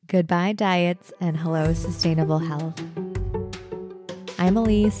Goodbye diets and hello sustainable health. I'm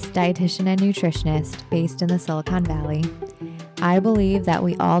Elise, dietitian and nutritionist based in the Silicon Valley. I believe that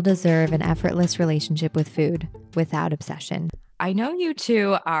we all deserve an effortless relationship with food without obsession. I know you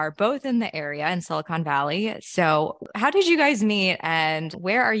two are both in the area in Silicon Valley. So how did you guys meet and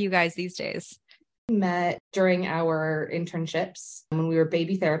where are you guys these days? We met during our internships when we were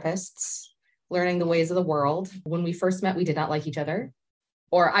baby therapists, learning the ways of the world. When we first met, we did not like each other,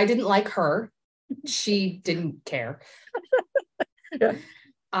 or I didn't like her. She didn't care.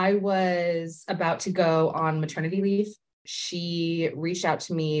 I was about to go on maternity leave. She reached out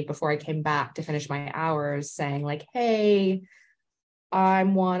to me before I came back to finish my hours saying like, hey,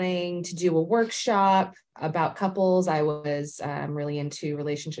 I'm wanting to do a workshop about couples. I was really into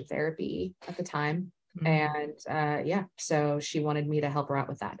relationship therapy at the time. And so she wanted me to help her out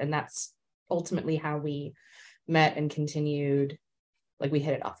with that. And that's ultimately how we met and continued. Like we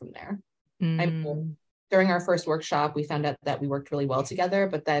hit it off from there. During our first workshop, we found out that we worked really well together,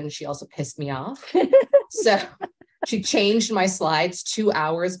 but then she also pissed me off. So she changed my slides 2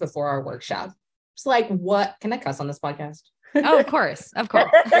 hours before our workshop. It's like, what? Can I cuss on this podcast? Oh, of course. Of course.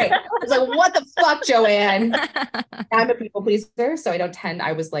 Right. I was like, what the fuck, Joanne? I'm a people pleaser, so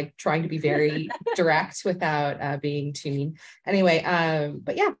I was like trying to be very direct without being too mean. Anyway,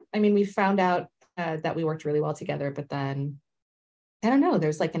 but yeah, I mean, we found out that we worked really well together, but then I don't know,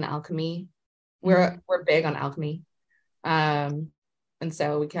 there's like an alchemy. We're big on alchemy. And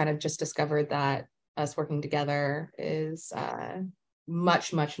so we kind of just discovered that us working together is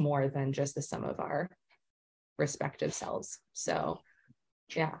much, much more than just the sum of our respective selves. So,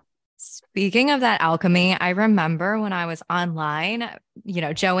 yeah. Speaking of that alchemy, I remember when I was online,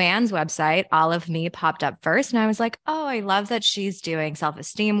 Joanne's website, All of Me popped up first. And I was like, oh, I love that she's doing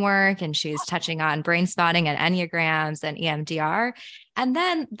self-esteem work and she's touching on brain spotting and Enneagrams and EMDR. And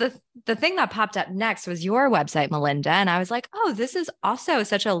then the thing that popped up next was your website, Melinda. And I was like, oh, this is also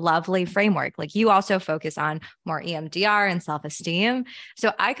such a lovely framework. Like you also focus on more EMDR and self-esteem.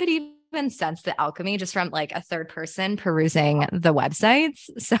 So I could even sense the alchemy just from like a third person perusing the websites.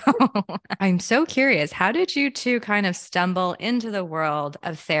 So I'm so curious, how did you two kind of stumble into the world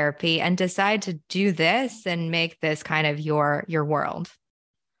of therapy and decide to do this and make this kind of your world?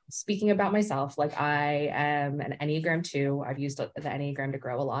 Speaking about myself, like I am an Enneagram 2. I've used the Enneagram to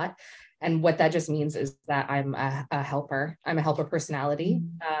grow a lot. And what that just means is that I'm a helper. I'm a helper personality.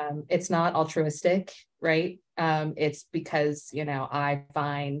 It's not altruistic, right? It's because, I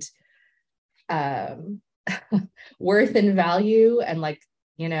find worth and value and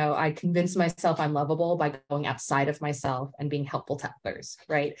I convince myself I'm lovable by going outside of myself and being helpful to others,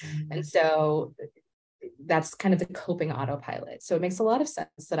 right? And so that's kind of the coping autopilot. So it makes a lot of sense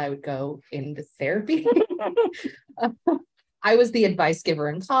that I would go into therapy. I was the advice giver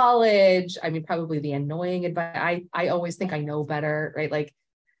in college. I mean, probably the annoying advice. I always think I know better, right? Like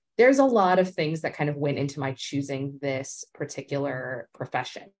there's a lot of things that kind of went into my choosing this particular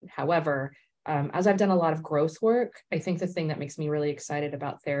profession. However, as I've done a lot of growth work, I think the thing that makes me really excited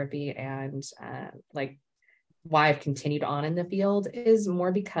about therapy and why I've continued on in the field is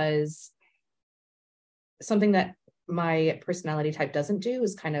more because something that my personality type doesn't do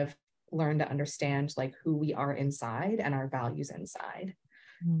is kind of learn to understand like who we are inside and our values inside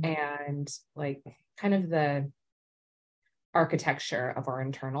and like kind of the architecture of our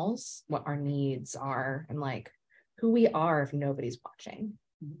internals, what our needs are and like who we are if nobody's watching.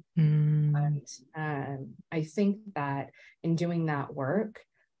 And I think that in doing that work,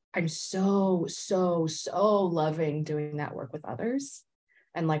 I'm so loving doing that work with others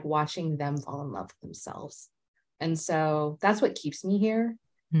and like watching them fall in love with themselves. And so that's what keeps me here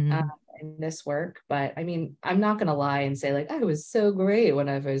in this work. But I mean, I'm not going to lie and say like, I was so great when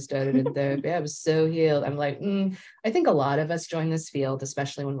I first started in therapy. I was so healed. I'm like, I think a lot of us join this field,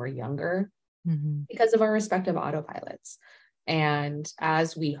 especially when we're younger, because of our respective autopilots. And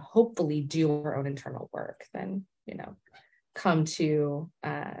as we hopefully do our own internal work, then, come to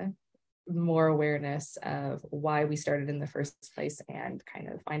more awareness of why we started in the first place and kind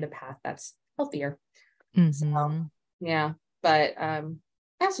of find a path that's healthier. So, yeah. But I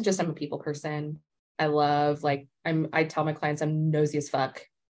also just, I'm a people person. I love, I tell my clients I'm nosy as fuck.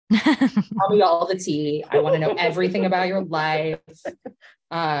 Tell me all the tea. I want to know everything about your life.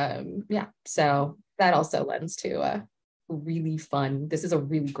 Yeah. So that also lends to really fun. This is a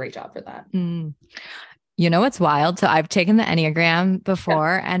really great job for that. You know, it's wild. So I've taken the Enneagram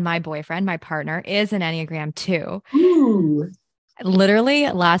before and my boyfriend, my partner is an Enneagram 2. Ooh. Literally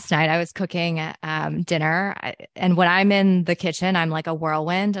last night I was cooking dinner, and when I'm in the kitchen, I'm like a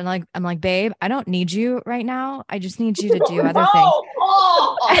whirlwind, and I'm like, babe, I don't need you right now. I just need you to do other things.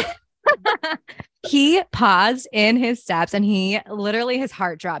 Oh, He paused in his steps and he literally, his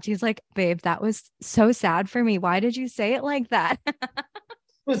heart dropped. He's like, babe, that was so sad for me. Why did you say it like that?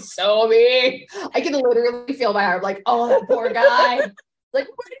 was so me. I can literally feel my heart like, oh, that poor guy. Like,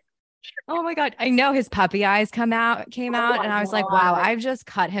 what? Oh my God. I know his puppy eyes came out, Oh my and I was like, wow, God. I've just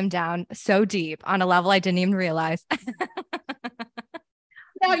cut him down so deep on a level I didn't even realize.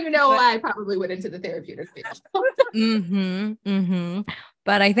 Now you know But why I probably went into the therapeutic field.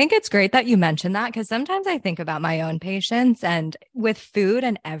 But I think it's great that you mentioned that, because sometimes I think about my own patients, and with food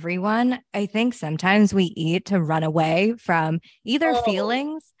and everyone, I think sometimes we eat to run away from either Oh,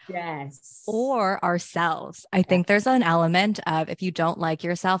 feelings yes. or ourselves. I think there's an element of, if you don't like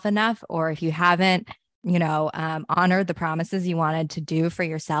yourself enough, or if you haven't, honored the promises you wanted to do for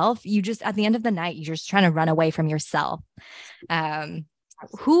yourself, you just, at the end of the night, you're just trying to run away from yourself. Um,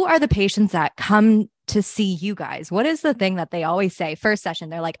 who are the patients that come to see you guys? What is the thing that they always say first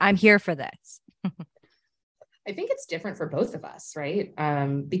session? They're like, I'm here for this. I think it's different for both of us, right?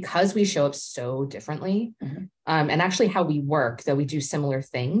 Because we show up so differently. And actually how we work, though we do similar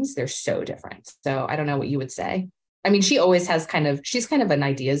things, they're so different. So I don't know what you would say. I mean, she's kind of an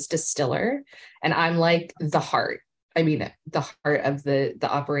ideas distiller, and I'm like the heart. I mean, the heart of the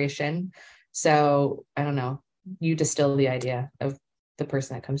operation. So I don't know. You distill the idea of the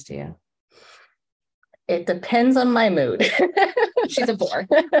person that comes to you. It depends on my mood. She's a 4.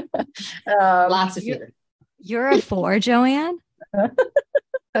 Lots of fear. You're a 4, Joanne?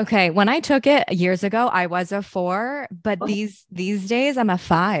 Okay. When I took it years ago, I was a 4, but these days I'm a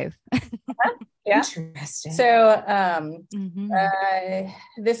 5. Yeah. Interesting. So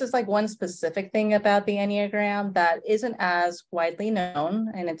this is like one specific thing about the Enneagram that isn't as widely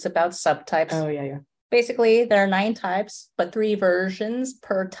known, and it's about subtypes. Oh, yeah. Basically, there are 9 types, but 3 versions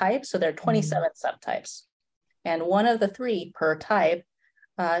per type. So there are 27 subtypes. And one of the 3 per type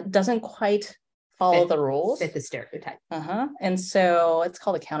doesn't quite follow the rules. Fit the stereotype. And so it's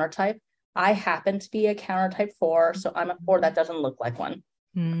called a countertype. I happen to be a countertype 4, so I'm a 4 that doesn't look like one.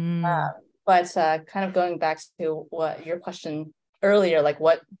 But kind of going back to what your question earlier, like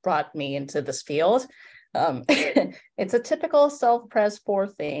what brought me into this field, it's a typical self-pres 4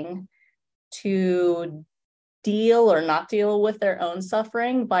 thing to deal or not deal with their own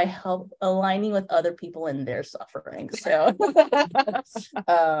suffering by help aligning with other people in their suffering. So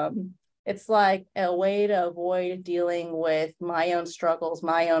it's like a way to avoid dealing with my own struggles,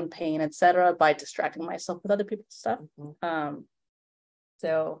 my own pain, etc., by distracting myself with other people's stuff.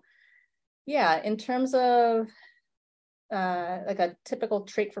 So yeah, in terms of like a typical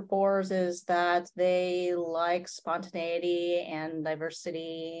trait for 4s is that they like spontaneity and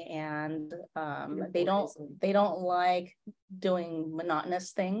diversity, and they don't like doing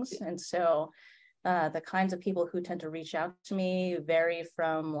monotonous things. And so the kinds of people who tend to reach out to me vary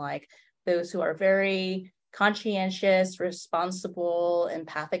from like those who are very conscientious, responsible,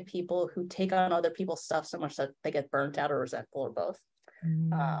 empathic people who take on other people's stuff so much that they get burnt out or resentful, or both.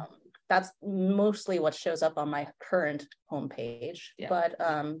 That's mostly what shows up on my current homepage. But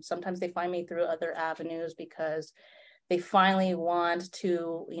sometimes they find me through other avenues because they finally want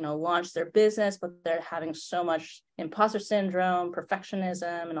to, launch their business, but they're having so much imposter syndrome,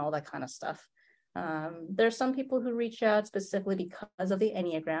 perfectionism, and all that kind of stuff. There's some people who reach out specifically because of the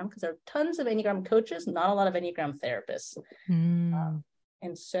Enneagram, because there are tons of Enneagram coaches, not a lot of Enneagram therapists.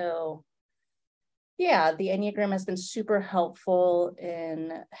 And so yeah, the Enneagram has been super helpful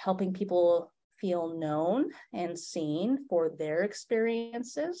in helping people feel known and seen for their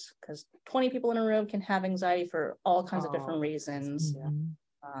experiences, because 20 people in a room can have anxiety for all kinds of different reasons.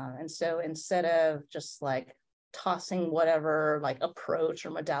 And so instead of just like tossing whatever like approach or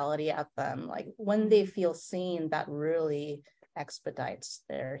modality at them, like when they feel seen, that really expedites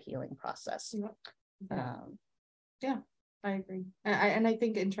their healing process. Yeah. I agree. And I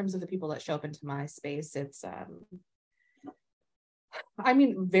think in terms of the people that show up into my space, it's,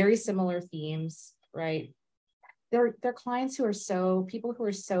 very similar themes, right? They're clients who are people who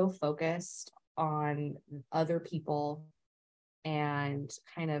are so focused on other people and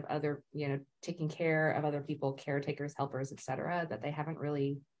kind of other, taking care of other people, caretakers, helpers, etc., that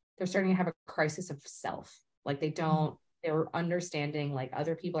they're starting to have a crisis of self. Like they're understanding like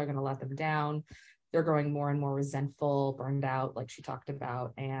other people are going to let them down. They're growing more and more resentful, burned out, like she talked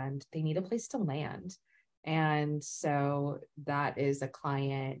about, and they need a place to land. And so that is a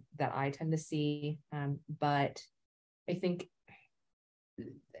client that I tend to see. But I think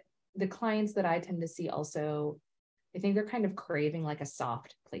the clients that I tend to see also I think they're kind of craving like a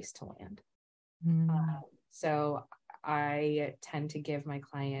soft place to land. Mm. So I tend to give my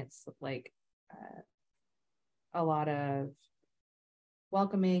clients like a lot of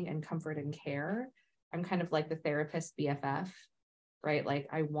welcoming and comfort and care. I'm kind of like the therapist BFF, right? Like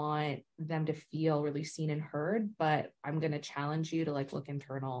I want them to feel really seen and heard, but I'm going to challenge you to like look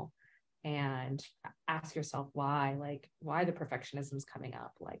internal and ask yourself why the perfectionism is coming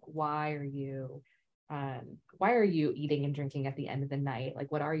up. Like, why are you eating and drinking at the end of the night?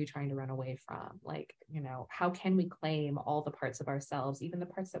 Like, what are you trying to run away from? Like, you know, how can we claim all the parts of ourselves, even the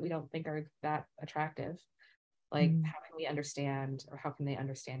parts that we don't think are that attractive? Like, how can we understand, or how can they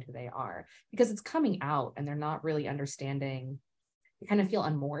understand who they are? Because it's coming out and they're not really understanding. They kind of feel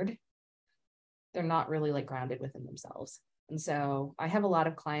unmoored. They're not really like grounded within themselves. And so I have a lot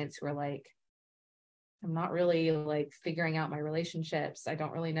of clients who are like, I'm not really like figuring out my relationships. I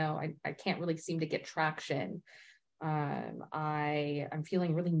don't really know. I can't really seem to get traction. I'm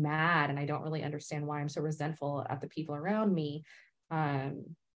feeling really mad and I don't really understand why I'm so resentful at the people around me.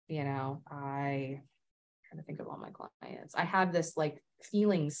 You know, I'm trying to think of all my clients. I have this like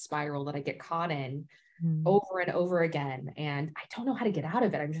feelings spiral that I get caught in over and over again. And I don't know how to get out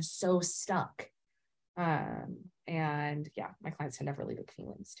of it. I'm just so stuck. And yeah, my clients tend to have really big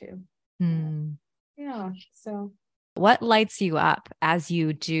feelings too. Yeah. So what lights you up as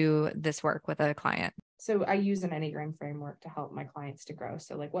you do this work with a client? So I use an Enneagram framework to help my clients to grow.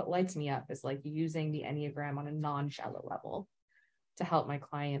 So like what lights me up is like using the Enneagram on a non-shallow level to help my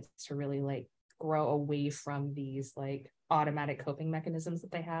clients to really like grow away from these like automatic coping mechanisms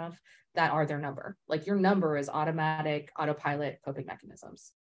that they have that are their number. Like your number is automatic autopilot coping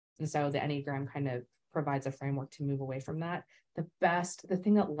mechanisms. And so the Enneagram kind of provides a framework to move away from that. The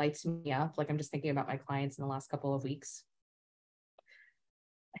thing that lights me up, like I'm just thinking about my clients in the last couple of weeks.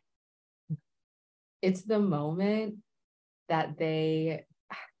 It's the moment that I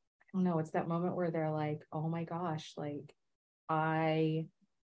don't know, it's that moment where they're like, oh my gosh, like I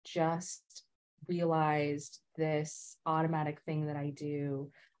just realized this automatic thing that I do.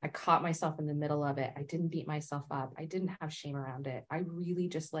 I caught myself in the middle of it. I didn't beat myself up. I didn't have shame around it. I really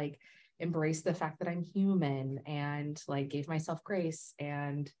just like embraced the fact that I'm human and like gave myself grace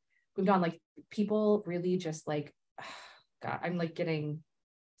and moved on. Like people really just like, God, I'm like getting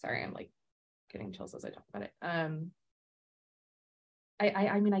chills as I talk about it. I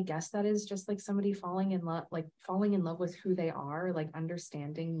mean, I guess that is just like somebody falling in love with who they are, like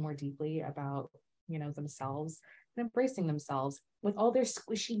understanding more deeply about, you know, themselves and embracing themselves with all their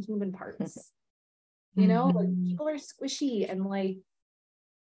squishy human parts. You know, like people are squishy and like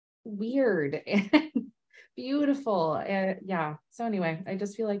weird and beautiful. And yeah. So anyway, I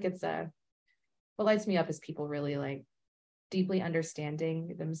just feel like it's what lights me up is people really like deeply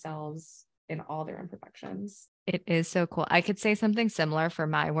understanding themselves in all their imperfections. It is so cool. I could say something similar for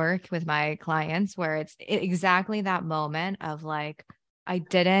my work with my clients where it's exactly that moment of like, I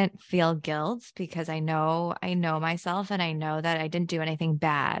didn't feel guilt because I know myself and I know that I didn't do anything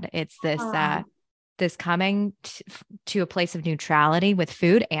bad. It's this coming to a place of neutrality with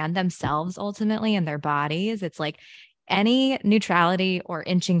food and themselves ultimately and their bodies. It's like any neutrality or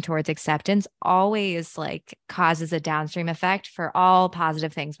inching towards acceptance always like causes a downstream effect for all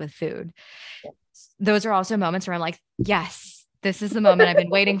positive things with food. Those are also moments where I'm like, yes, this is the moment I've been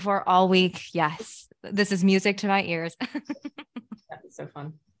waiting for all week. Yes, this is music to my ears. That's so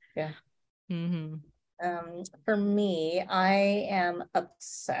fun. Yeah. For me, I am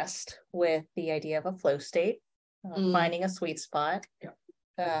obsessed with the idea of a flow state, finding a sweet spot.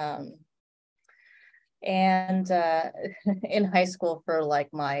 Yeah. And in high school for like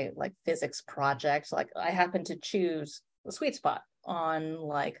my like physics project, like I happened to choose the sweet spot on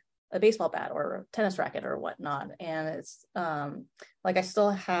like a baseball bat or a tennis racket or whatnot. And it's like I still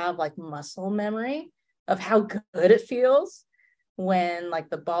have like muscle memory of how good it feels when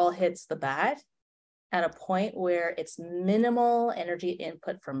like the ball hits the bat at a point where it's minimal energy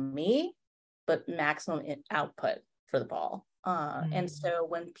input from me, but maximum output for the ball. And so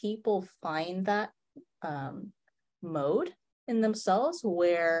when people find that mode in themselves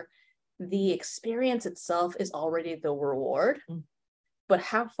where the experience itself is already the reward, but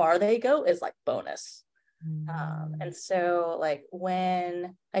how far they go is like bonus. And so like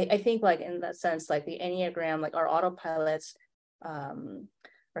when I think like in that sense, like the Enneagram, like our autopilots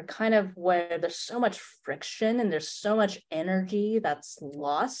are kind of where there's so much friction and there's so much energy that's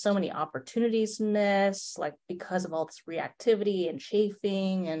lost, so many opportunities missed, like because of all this reactivity and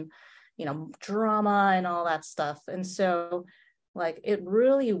chafing and, you know, drama and all that stuff. And so like it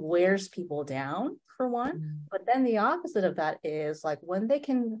really wears people down for one. But then the opposite of that is like when they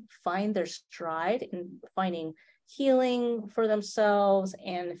can find their stride in finding healing for themselves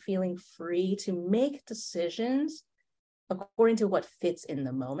and feeling free to make decisions according to what fits in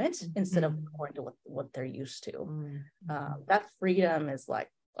the moment instead of according to what they're used to. That freedom is like,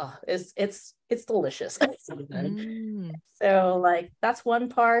 oh, it's delicious. So like that's one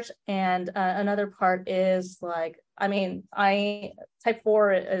part. And another part is like, I mean, type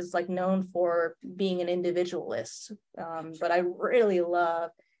 4 is like known for being an individualist, but I really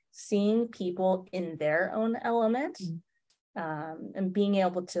love seeing people in their own element, and being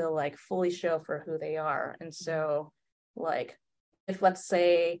able to like fully show for who they are. And so like if let's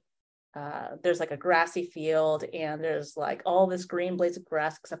say there's like a grassy field and there's like all this green blades of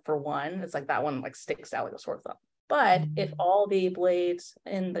grass except for one, it's like that one like sticks out like a sore thumb. But if all the blades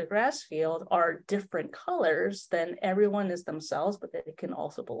in the grass field are different colors, then everyone is themselves, but they can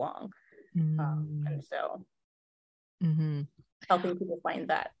also belong. And so helping people find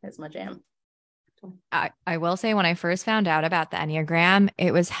that is my jam. I will say when I first found out about the Enneagram,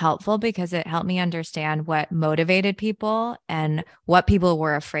 it was helpful because it helped me understand what motivated people and what people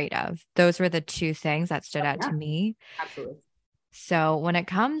were afraid of. Those were the two things that stood out to me. Absolutely. So when it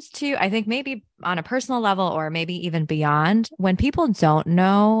comes to, I think maybe on a personal level or maybe even beyond, when people don't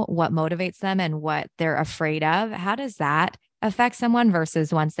know what motivates them and what they're afraid of, how does that affect someone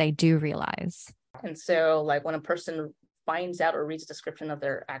versus once they do realize? And so like when a person finds out or reads a description of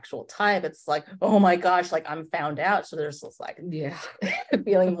their actual type, it's like, oh my gosh, like I'm found out. So there's this like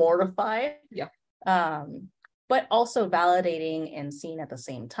feeling mortified. But also validating and seeing at the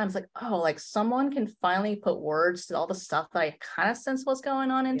same time. It's like, oh, like someone can finally put words to all the stuff that I kind of sense what's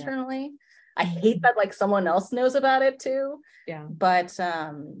going on internally. I hate that like someone else knows about it too. But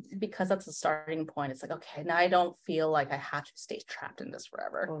because that's the starting point, it's like, okay, now I don't feel like I have to stay trapped in this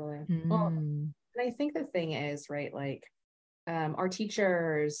forever. Well, and I think the thing is, right, like our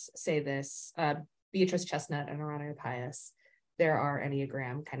teachers say this, Beatrice Chestnut and Arana Pius, there are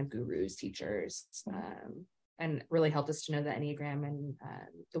Enneagram kind of gurus, teachers, and really helped us to know the Enneagram and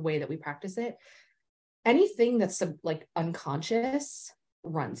the way that we practice it. Anything that's like unconscious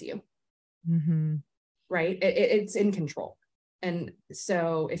runs you, right? It's in control. And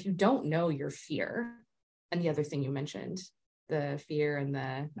so if you don't know your fear, and the other thing you mentioned, the fear and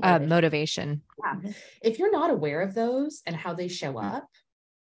the motivation. If you're not aware of those and how they show up,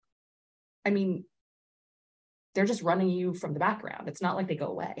 I mean, they're just running you from the background. It's not like they go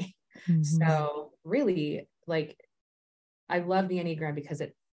away. So really, like, I love the Enneagram because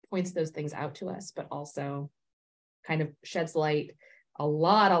it points those things out to us, but also kind of sheds a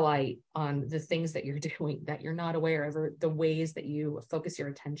lot of light on the things that you're doing that you're not aware of, or the ways that you focus your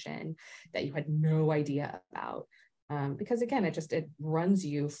attention that you had no idea about. Because again, it runs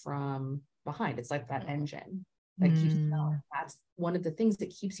you from behind. It's like that engine that keeps you going. That's one of the things that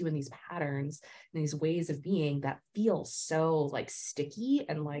keeps you in these patterns and these ways of being that feel so like sticky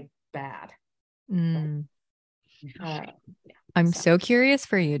and like bad. I'm so curious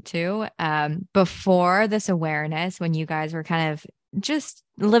for you too. Before this awareness, when you guys were kind of just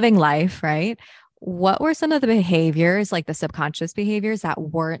living life, right? What were some of the behaviors, like the subconscious behaviors that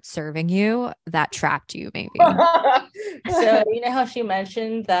weren't serving you, that trapped you maybe? So you know how she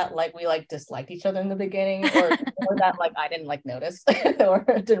mentioned that like we like disliked each other in the beginning, or that like I didn't like notice or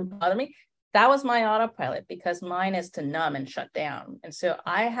it didn't bother me? That was my autopilot, because mine is to numb and shut down. And so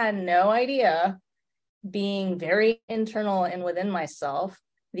I had no idea, being very internal and within myself,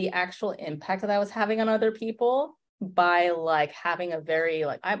 the actual impact that I was having on other people by like having a very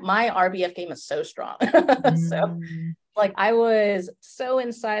like my RBF game is so strong. So like I was so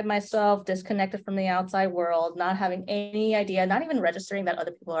inside myself, disconnected from the outside world, not having any idea, not even registering that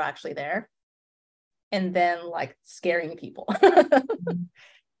other people are actually there, and then like scaring people.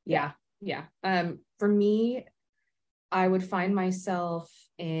 Yeah. For me, I would find myself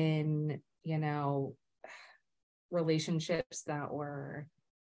in, relationships that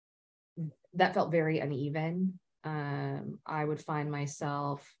felt very uneven. I would find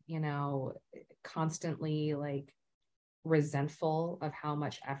myself, constantly like resentful of how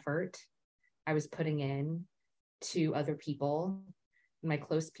much effort I was putting in to other people, my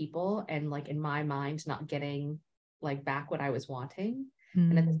close people, and like in my mind, not getting like back what I was wanting.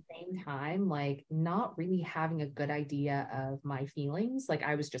 And at the same time, like not really having a good idea of my feelings. Like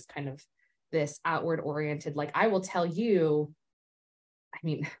I was just kind of this outward oriented, like I will tell you, I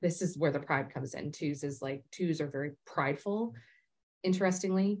mean, this is where the pride comes in. Twos are very prideful,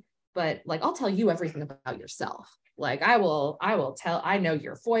 interestingly. but like, I'll tell you everything about yourself. Like I will tell, I know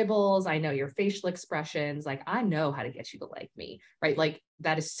your foibles, I know your facial expressions, like I know how to get you to like me, right? Like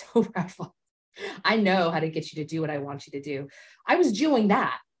that is so powerful. I know how to get you to do what I want you to do. I was doing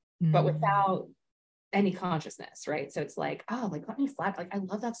that, but without any consciousness, right? So it's like, oh, like let me flat, like I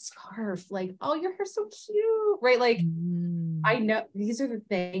love that scarf, like, oh, your hair's so cute, right? Like I know these are the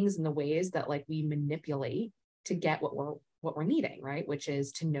things and the ways that like we manipulate to get what we're needing, right? Which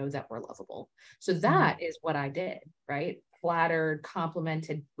is to know that we're lovable. So that is what I did, right? Flattered,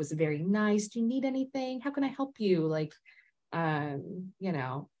 complimented, was very nice. Do you need anything? How can I help you? Like, you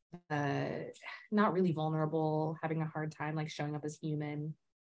know, not really vulnerable, having a hard time like showing up as human,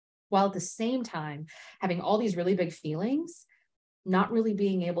 while at the same time having all these really big feelings, not really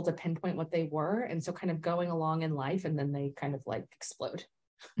being able to pinpoint what they were. And so kind of going along in life and then they kind of like explode.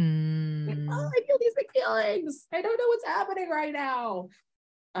 Like, oh, I feel these big feelings. I don't know what's happening right now.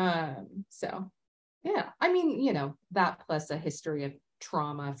 So yeah, I mean, you know, that plus a history of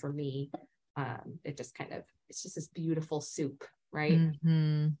trauma for me, it just kind of, it's just this beautiful soup, right?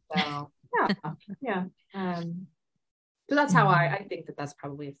 So yeah. So that's how I think that's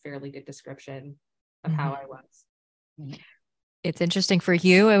probably a fairly good description of how I was. It's interesting for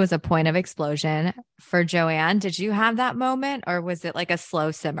you. It was a point of explosion. For Joanne, did you have that moment or was it like a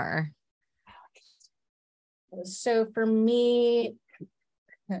slow simmer? So for me,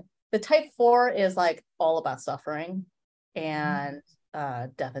 the type 4 is like all about suffering and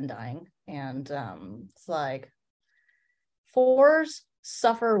death and dying. And it's like 4s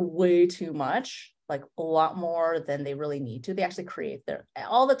suffer way too much, like a lot more than they really need to. They actually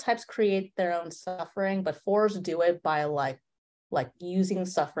all the types create their own suffering, but 4s do it by like using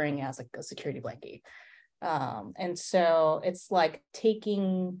suffering as like a security blanket. And so it's like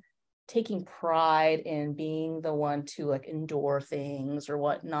taking pride in being the one to like endure things or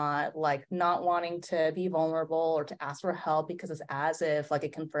whatnot, like not wanting to be vulnerable or to ask for help because it's as if like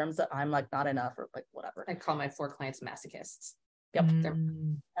it confirms that I'm like not enough or like whatever. I call my 4 clients masochists. Yep.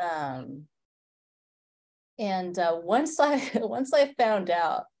 And once I found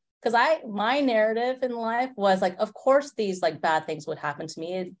out, because my narrative in life was like, of course these like bad things would happen to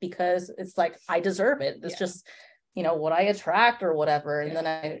me because it's like I deserve it. It's just, you know, what I attract or whatever. And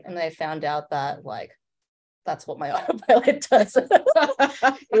then I found out that like that's what my autopilot does.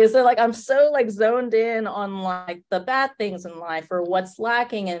 Is that like I'm so like zoned in on like the bad things in life or what's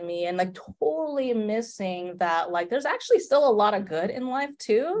lacking in me and like totally missing that like there's actually still a lot of good in life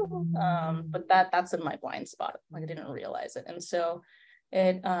too. But that's in my blind spot. Like I didn't realize it. And so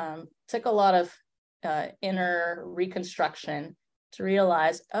it took a lot of inner reconstruction to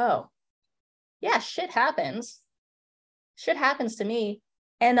realize, oh yeah, shit happens to me.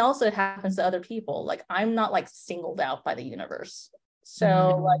 And also it happens to other people. Like I'm not like singled out by the universe.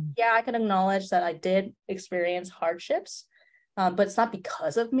 So like, yeah, I can acknowledge that I did experience hardships, but it's not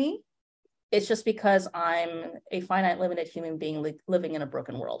because of me. It's just because I'm a finite, limited human being living in a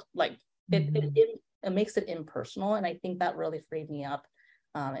broken world. Like it makes it impersonal. And I think that really freed me up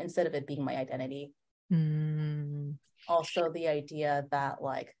instead of it being my identity. Also the idea that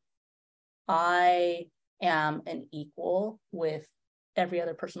like, I am an equal with every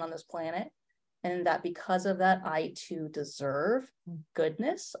other person on this planet, and that because of that I too deserve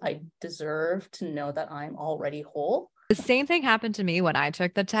goodness. I deserve to know that I'm already whole. The same thing happened to me when I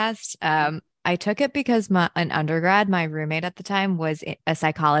took the test. I took it because in undergrad, my roommate at the time was a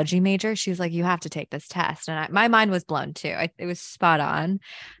psychology major. She was like, you have to take this test. And my mind was blown too. It was spot on.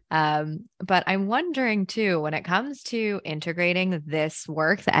 But I'm wondering too, when it comes to integrating this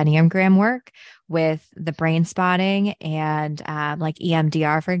work, the Enneagram work with the brain spotting and like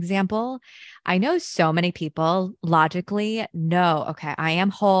EMDR, for example, I know so many people logically know, okay, I am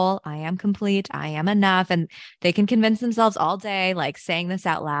whole, I am complete, I am enough. And they can convince themselves all day, like saying this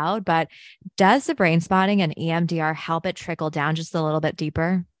out loud, but does the brain spotting and EMDR help it trickle down just a little bit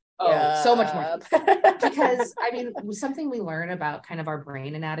deeper? Oh, so much more. Because I mean, something we learn about kind of our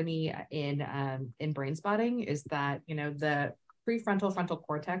brain anatomy in brain spotting is that, you know, the prefrontal frontal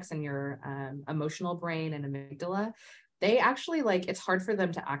cortex and your emotional brain and amygdala, they actually like, it's hard for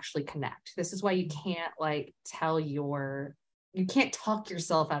them to actually connect. This is why you can't like you can't talk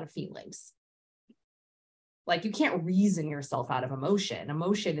yourself out of feelings. Like you can't reason yourself out of emotion.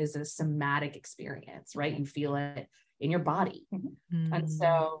 Emotion is a somatic experience, right? You feel it in your body. And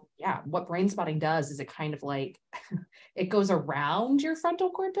so, yeah, what brain spotting does is it kind of like, it goes around your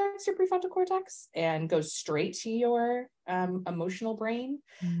frontal cortex, your prefrontal cortex, and goes straight to your emotional brain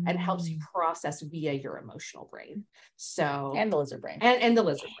and helps you process via your emotional brain. So, and the lizard brain. And the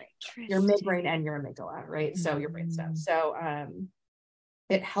lizard brain, your midbrain and your amygdala, right? So your brain stuff. So,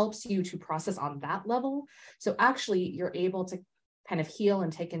 it helps you to process on that level. So actually you're able to kind of heal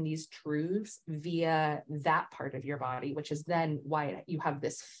and take in these truths via that part of your body, which is then why you have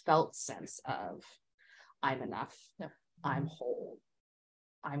this felt sense of I'm enough, I'm whole,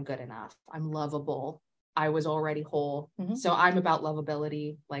 I'm good enough, I'm lovable. I was already whole. So I'm about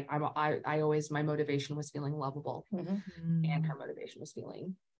lovability. Like I always, my motivation was feeling lovable, and her motivation was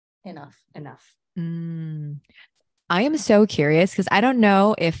feeling enough. I am so curious because I don't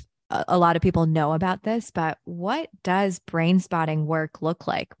know if a lot of people know about this, but what does brain spotting work look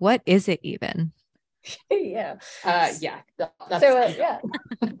like? What is it even?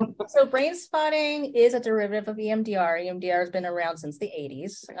 So brain spotting is a derivative of EMDR. EMDR has been around since the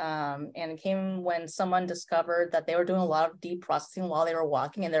 80s, and it came when someone discovered that they were doing a lot of deep processing while they were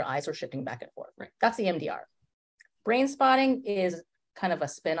walking and their eyes were shifting back and forth. That's EMDR. Brain spotting is kind of a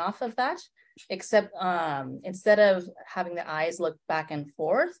spin-off of that, except instead of having the eyes look back and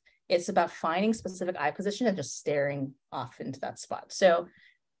forth, it's about finding specific eye position and just staring off into that spot. So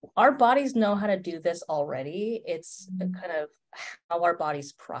our bodies know how to do this already. It's kind of how our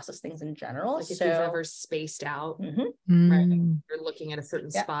bodies process things in general. Like if you've ever spaced out, right? You're looking at a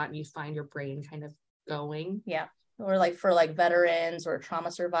certain spot and you find your brain kind of going. Or like for like veterans or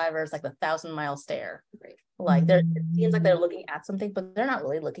trauma survivors, like the 1,000-mile stare. Like it seems like they're looking at something, but they're not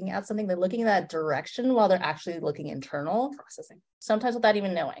really looking at something. They're looking in that direction while they're actually looking internal, processing, sometimes without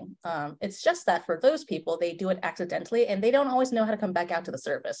even knowing. It's just that for those people, they do it accidentally and they don't always know how to come back out to the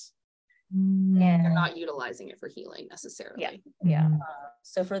surface. And they're not utilizing it for healing necessarily.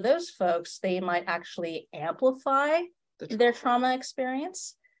 So for those folks, they might actually amplify their trauma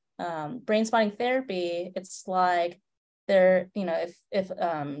experience. Brain spotting therapy, it's like they're, if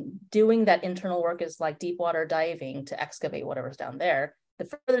doing that internal work is like deep water diving to excavate whatever's down there, the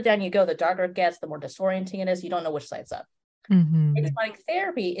further down you go, the darker it gets, the more disorienting it is. You don't know which side's up. Brain spotting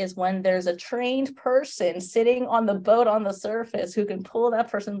therapy is when there's a trained person sitting on the boat on the surface who can pull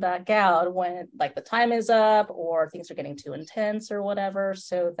that person back out when like the time is up or things are getting too intense or whatever,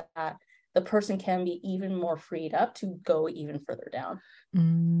 so that the person can be even more freed up to go even further down.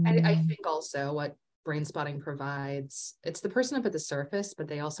 I think also what brain spotting provides, it's the person up at the surface, but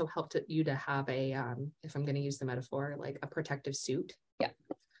they also help you to have a, if I'm going to use the metaphor, like a protective suit.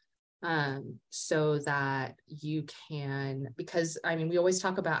 So that you can, because I mean, we always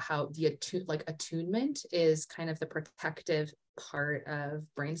talk about how the attunement is kind of the protective part of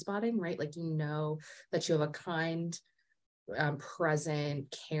brain spotting, right? Like, you know, that you have a kind,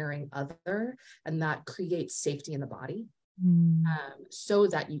 present, caring other, and that creates safety in the body, so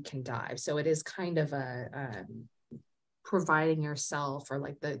that you can dive. So it is kind of a providing yourself, or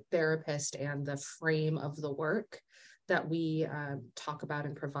like the therapist and the frame of the work that we talk about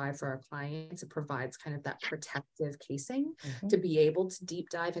and provide for our clients. It provides kind of that protective casing to be able to deep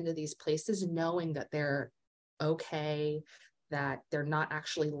dive into these places, knowing that they're okay, that they're not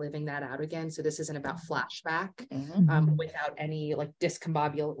actually living that out again. So this isn't about flashback, without any like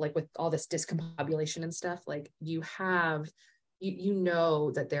like with all this discombobulation and stuff. Like you have, you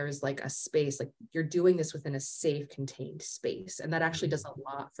know that there's like a space, like you're doing this within a safe, contained space. And that actually does a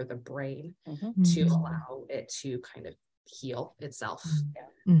lot for the brain to allow it to kind of heal itself.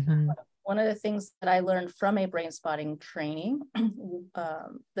 One of the things that I learned from a brain spotting training,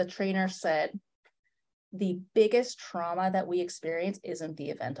 the trainer said, the biggest trauma that we experience isn't the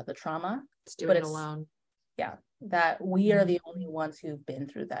event of the trauma. It's doing it alone. That we are the only ones who've been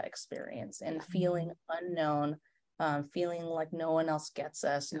through that experience and feeling unknown, feeling like no one else gets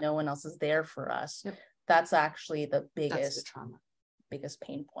us, no one else is there for us. That's actually the biggest trauma, biggest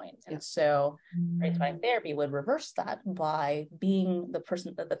pain point. And so brain spotting therapy would reverse that by being the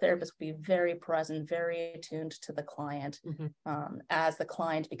person, that the therapist would be very present, very attuned to the client, as the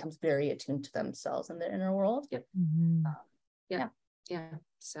client becomes very attuned to themselves and their inner world.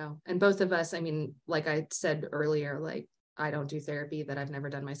 So, and both of us, I mean, like I said earlier, like I don't do therapy that I've never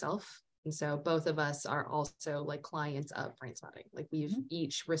done myself. And so both of us are also like clients of brain spotting. Like we've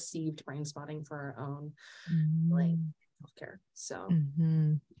each received brain spotting for our own like healthcare. So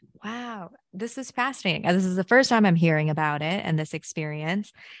wow, this is fascinating. This is the first time I'm hearing about it and this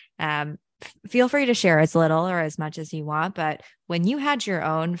experience. Feel free to share as little or as much as you want, but when you had your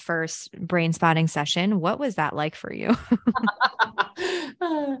own first brain spotting session, what was that like for you?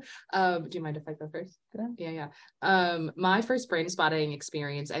 Do you mind if I go first? My first brain spotting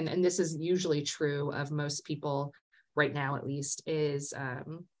experience, and this is usually true of most people right now, at least, is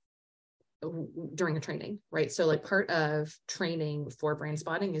during a training, right? So like part of training for brain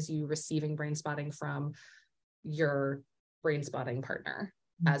spotting is you receiving brain spotting from your brain spotting partner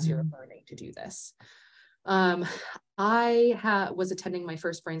as you're learning to do this. I was attending my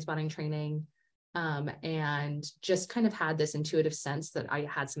first brain spotting training, and just kind of had this intuitive sense that I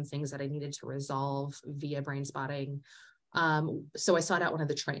had some things that I needed to resolve via brain spotting. So I sought out one of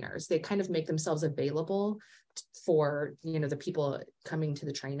the trainers. They kind of make themselves available for, the people coming to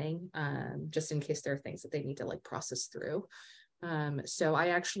the training, just in case there are things that they need to like process through. So I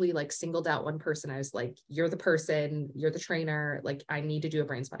actually like singled out one person. I was like, you're the person, you're the trainer. Like, I need to do a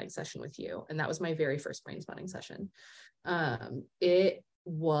brain spotting session with you. And that was my very first brain spotting session. It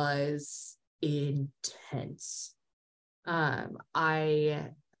was intense. I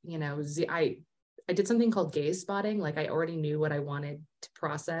did something called gaze spotting. Like, I already knew what I wanted to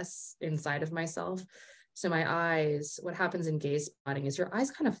process inside of myself. So my eyes, what happens in gaze spotting is your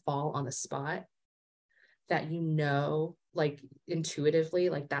eyes kind of fall on the spot that, like intuitively,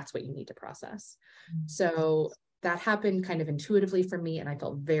 like that's what you need to process. So that happened kind of intuitively for me. And I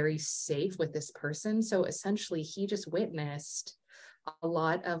felt very safe with this person. So essentially he just witnessed a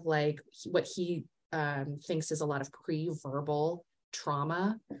lot of like what he thinks is a lot of pre-verbal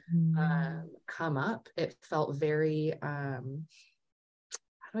trauma come up. It felt very, how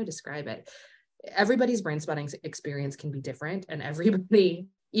do I describe it? Everybody's brain spotting experience can be different, and everybody,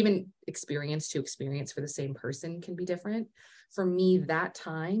 even experience to experience for the same person, can be different. For me, that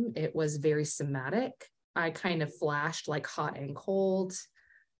time, it was very somatic. I kind of flashed like hot and cold.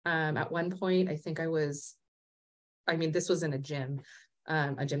 At one point, I think this was in a gym,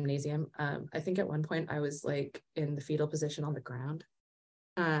 a gymnasium. I think at one point I was like in the fetal position on the ground.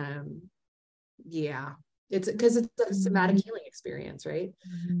 Yeah, it's because it's a somatic healing experience, right?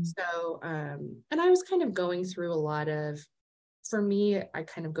 So, and I was kind of going through a lot of, for me, I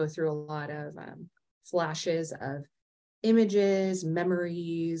kind of go through a lot of flashes of images,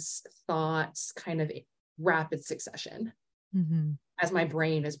 memories, thoughts, kind of rapid succession as my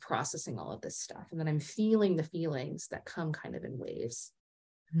brain is processing all of this stuff. And then I'm feeling the feelings that come kind of in waves.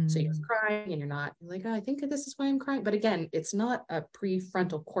 So you're crying and you're like, oh, I think this is why I'm crying. But again, it's not a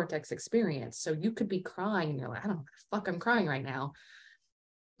prefrontal cortex experience. So you could be crying and you're like, I don't know what the fuck I'm crying right now.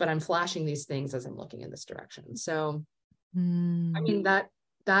 But I'm flashing these things as I'm looking in this direction. So, I mean, that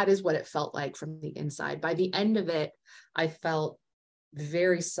is what it felt like from the inside. By the end of it, I felt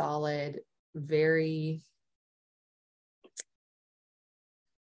very solid, very...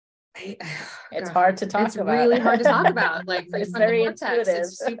 It's hard to talk about. It's really hard to talk about. Like, it's very intuitive.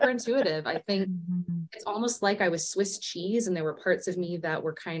 It's super intuitive. I think it's almost like I was Swiss cheese, and there were parts of me that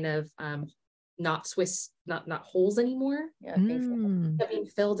were kind of not Swiss, not holes anymore. Yeah, being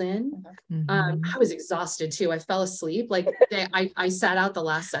filled in. I was exhausted too. I fell asleep. Like I sat out the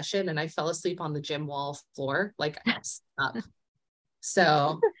last session and I fell asleep on the gym wall floor. Like,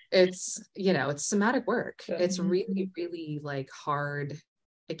 so it's it's somatic work. It's really, really like hard.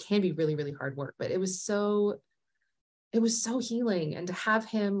 It can be really, really hard work, but it was so healing. And to have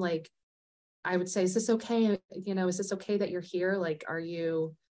him, like, I would say, is this okay? Is this okay that you're here? Like, are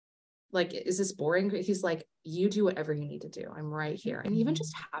you, like, is this boring? He's like, you do whatever you need to do. I'm right here. And even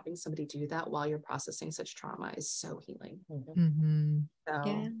just having somebody do that while you're processing such trauma is so healing. So,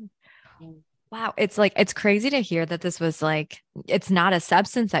 yeah. Wow. It's crazy to hear that this was like, it's not a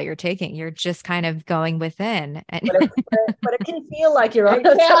substance that you're taking. You're just kind of going within. And but it can feel like you're on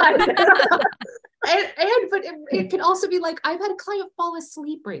but it can also be like, I've had a client fall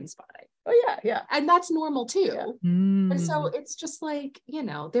asleep brain spotting. Oh yeah. And that's normal too. Yeah. And so it's just like,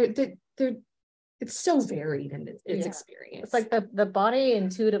 they're it's so varied in its experience. It's like the body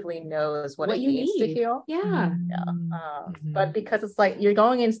intuitively knows what it needs to heal. Yeah. But because it's like you're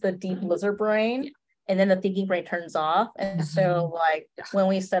going into the deep lizard brain, and then the thinking brain turns off. And so like when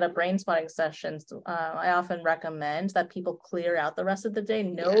we set up brain spotting sessions, I often recommend that people clear out the rest of the day.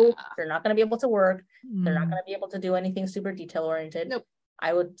 They're not going to be able to work. They're not going to be able to do anything super detail oriented. Nope.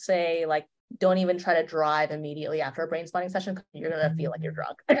 I would say, like, don't even try to drive immediately after a brain spotting session, because you're going to feel like you're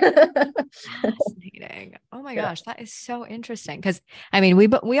drunk. Fascinating. Oh my gosh, that is so interesting. Because I mean,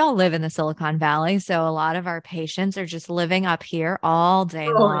 we all live in the Silicon Valley, so a lot of our patients are just living up here all day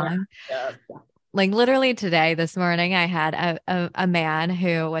long. Yeah. Like literally today, this morning, I had a man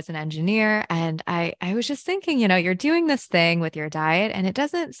who was an engineer, and I was just thinking, you're doing this thing with your diet and it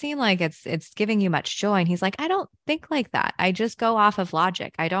doesn't seem like it's giving you much joy. And he's like, I don't think like that. I just go off of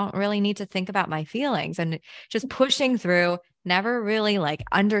logic. I don't really need to think about my feelings, and just pushing through, never really like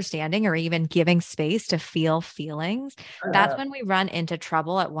understanding or even giving space to feel feelings. That's when we run into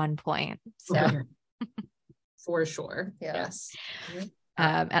trouble at one point. So for sure. Yeah.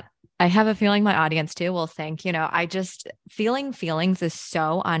 Yes. I have a feeling my audience too will think, I just feeling feelings is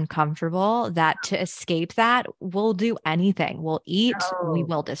so uncomfortable that to escape that, we'll do anything. We'll eat, we Oh,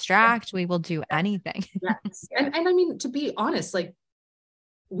 will distract, we will do anything. yes. And I mean, to be honest, like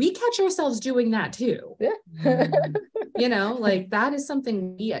we catch ourselves doing that too. Yeah. Like that is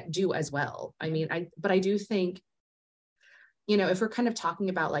something we do as well. I mean, but I do think, if we're kind of talking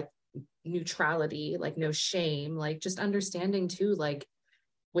about like neutrality, like no shame, like just understanding too, like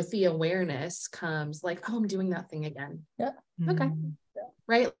with the awareness comes like, oh, I'm doing that thing again. Yeah. Okay. Mm.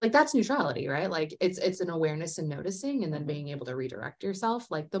 Right. Like that's neutrality, right? Like it's an awareness and noticing and then being able to redirect yourself.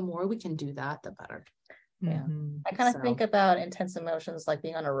 Like the more we can do that, the better. Yeah. Mhm. I kind of So- think about intense emotions like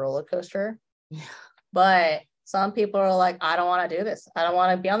being on a roller coaster, Yeah. but some people are like, I don't want to do this. I don't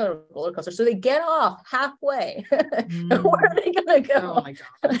want to be on the roller coaster. So they get off halfway. And where are they going to go? Oh my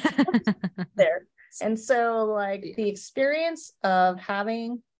God. There. And so like the experience of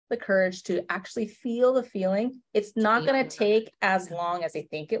having the courage to actually feel the feeling, it's not going to take as long as they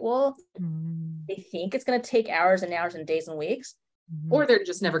think it will. Mm. They think it's going to take hours and hours and days and weeks, Or they're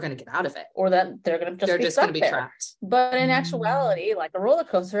just never going to get out of it. or that they're going to They're be just going stuck to be there. trapped. But in Mm. actuality, like a roller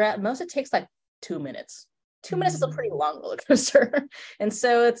coaster, at most it takes like 2 minutes. 2 minutes is a pretty long roller coaster. And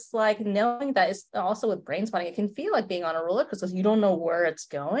so it's like knowing that it's also with brain spotting, it can feel like being on a roller coaster. You don't know where it's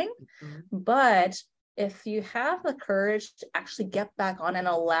going. Mhm. But if you have the courage to actually get back on and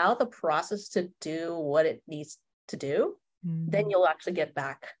allow the process to do what it needs to do, then you'll actually get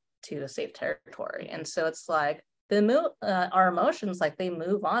back to a safe territory. And so it's like our emotions, like they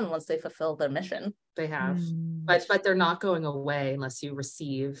move on once they fulfill their mission. They have, Mm. but they're not going away unless you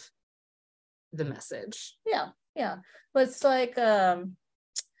receive the message. Yeah. But it's like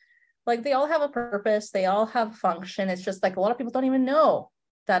they all have a purpose, they all have function. It's just like a lot of people don't even know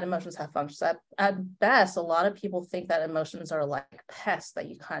that emotions have functions. At best, a lot of people think that emotions are like pests that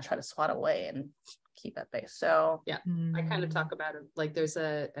you kind of try to swat away and keep at bay. So I kind of talk about it like there's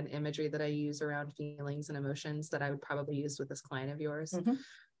an imagery that I use around feelings and emotions that I would probably use with this client of yours.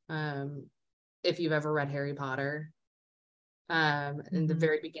 If you've ever read Harry Potter, in the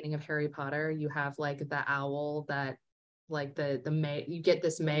very beginning of Harry Potter, you have like the owl that like the mail, you get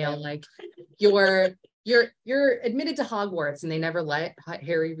this mail like you're admitted to Hogwarts, and they never let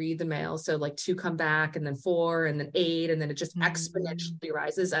Harry read the mail, so like 2 come back, and then 4, and then 8, and then it just exponentially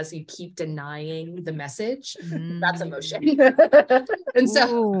rises as you keep denying the message. That's emotion. And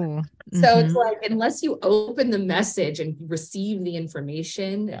so it's like, unless you open the message and receive the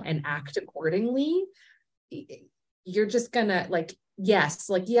information and act accordingly, you're just gonna like, yes,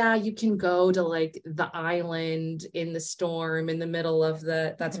 like, yeah, you can go to like the island in the storm in the middle of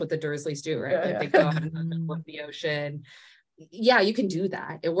that's what the Dursleys do, right? Like they go out in the middle of the ocean. Yeah, you can do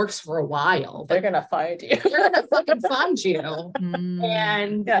that. It works for a while, they're but gonna find you. they're gonna fucking find you.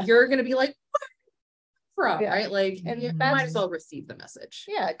 And you're gonna be like, from, right? Like, And you might as well receive the message.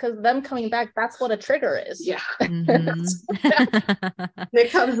 Yeah, because them coming back, that's what a trigger is. Yeah. It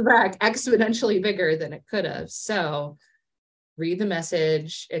comes back exponentially bigger than it could have. So read the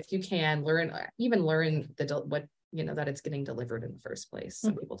message if you can, learn what that it's getting delivered in the first place.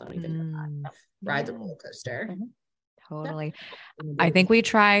 Some people don't even know that. Ride the roller coaster. Totally. I think we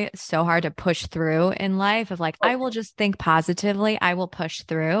try so hard to push through in life of like, I will just think positively, I will push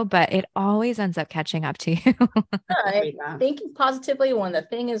through, but it always ends up catching up to you. Thinking positively when the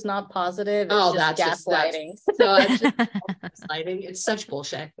thing is not positive, it's just gaslighting. That's just gaslighting. It's such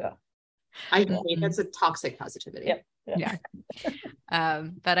bullshit. I think that's a toxic positivity. Yeah.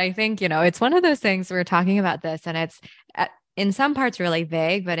 But I think, it's one of those things we're talking about this, and it's in some parts really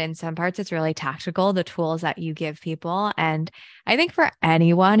vague, but in some parts it's really tactical, the tools that you give people. And I think for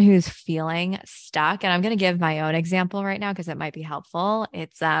anyone who's feeling stuck, and I'm going to give my own example right now because it might be helpful.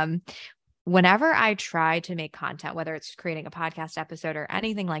 It's whenever I try to make content, whether it's creating a podcast episode or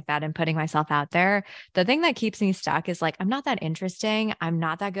anything like that and putting myself out there, the thing that keeps me stuck is like, I'm not that interesting. I'm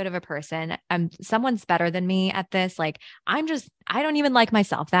not that good of a person. Someone's better than me at this. Like, I don't even like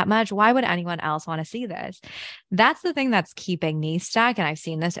myself that much. Why would anyone else want to see this? That's the thing that's keeping me stuck. And I've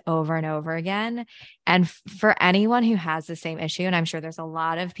seen this over and over again. And for anyone who has the same issue, and I'm sure there's a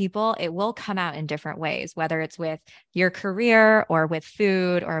lot of people, it will come out in different ways, whether it's with your career or with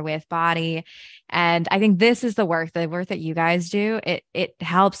food or with body. And I think this is the work that you guys do. It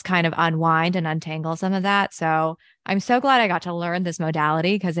helps kind of unwind and untangle some of that. So I'm so glad I got to learn this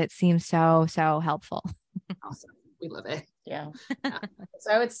modality because it seems so, so helpful. Awesome. We love it. Yeah.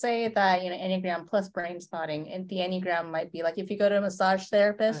 So I would say that, Enneagram plus brain spotting, and the Enneagram might be like, if you go to a massage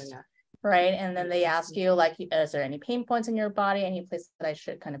therapist, right? And then they ask you like, is there any pain points in your body? Any place that I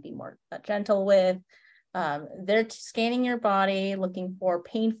should kind of be more gentle with? They're scanning your body, looking for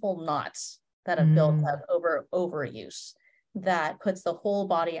painful knots that have built up over overuse that puts the whole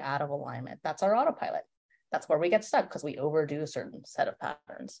body out of alignment. That's our autopilot. That's where we get stuck because we overdo a certain set of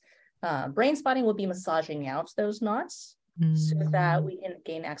patterns. Brain spotting will be massaging out those knots so that we can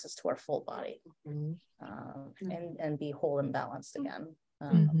gain access to our full body and be whole and balanced again.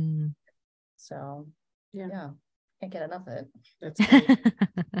 So yeah, can't get enough of it. That's great.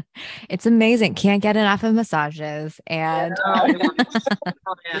 It's amazing. Can't get enough of massages and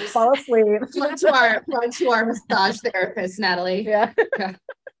fall asleep. Run to our massage therapist, Natalie. Yeah.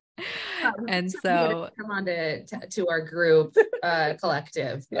 And so come on to our group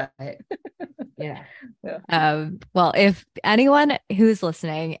collective. But, yeah. Well, if anyone who's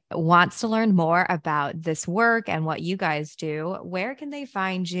listening wants to learn more about this work and what you guys do, where can they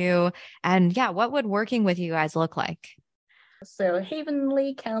find you? And yeah, what would working with you guys look like? So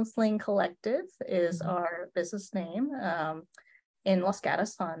Havenly Counseling Collective is our business name in Los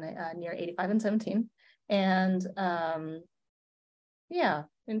Gatos on near 85 and 17. And yeah,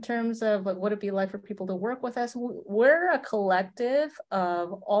 in terms of what would it be like for people to work with us, we're a collective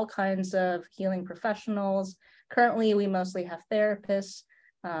of all kinds of healing professionals. Currently, we mostly have therapists,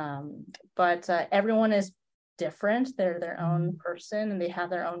 but everyone is different. They're their own person and they have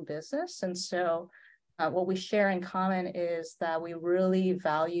their own business. And so what we share in common is that we really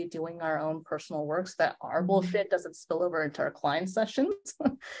value doing our own personal work so that our bullshit doesn't spill over into our client sessions.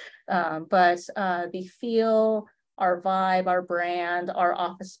 But the feel, our vibe, our brand, our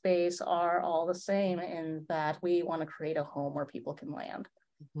office space are all the same in that we want to create a home where people can land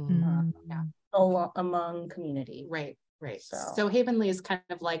among community. Right. So Havenly is kind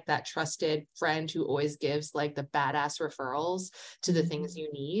of like that trusted friend who always gives like the badass referrals to the things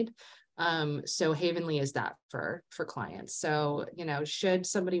you need. So Havenly is that for clients. So, should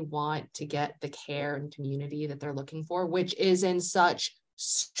somebody want to get the care and community that they're looking for, which is in such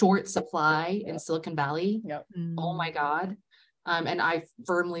short supply in Silicon Valley. Oh my God. And I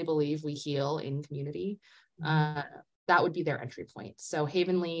firmly believe we heal in community. That would be their entry point. So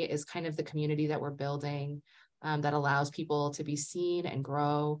Havenly is kind of the community that we're building that allows people to be seen and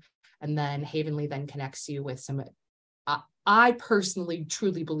grow. And then Havenly then connects you with some, I personally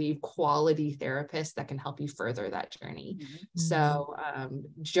truly believe, quality therapists that can help you further that journey. So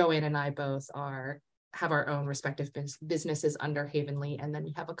Joanne and I both have our own respective businesses under Havenly, and then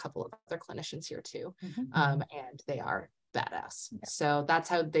we have a couple of other clinicians here too, and they are badass. So that's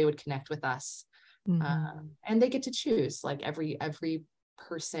how they would connect with us, and they get to choose. Like every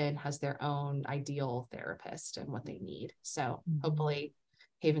person has their own ideal therapist and what they need. So hopefully,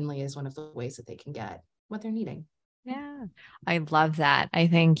 Havenly is one of the ways that they can get what they're needing. Yeah, I love that. I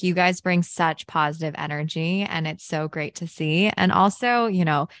think you guys bring such positive energy and it's so great to see. And also,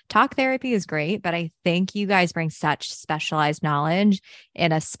 talk therapy is great, but I think you guys bring such specialized knowledge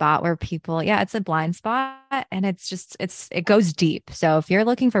in a spot where people, it's a blind spot and it goes deep. So if you're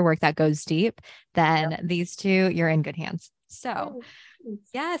looking for work that goes deep, then these two, you're in good hands. So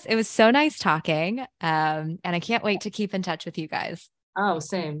yes, it was so nice talking. And I can't wait to keep in touch with you guys. Oh,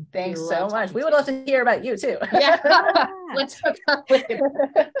 same. Thanks so much. We would love to hear about you too. Yeah. Let's hook up later.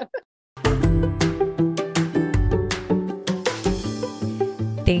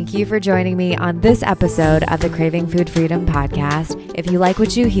 Thank you for joining me on this episode of the Craving Food Freedom podcast. If you like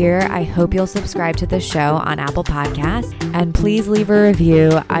what you hear, I hope you'll subscribe to the show on Apple Podcasts and please leave a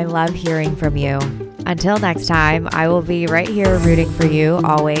review. I love hearing from you. Until next time, I will be right here rooting for you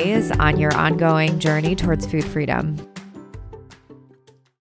always on your ongoing journey towards food freedom.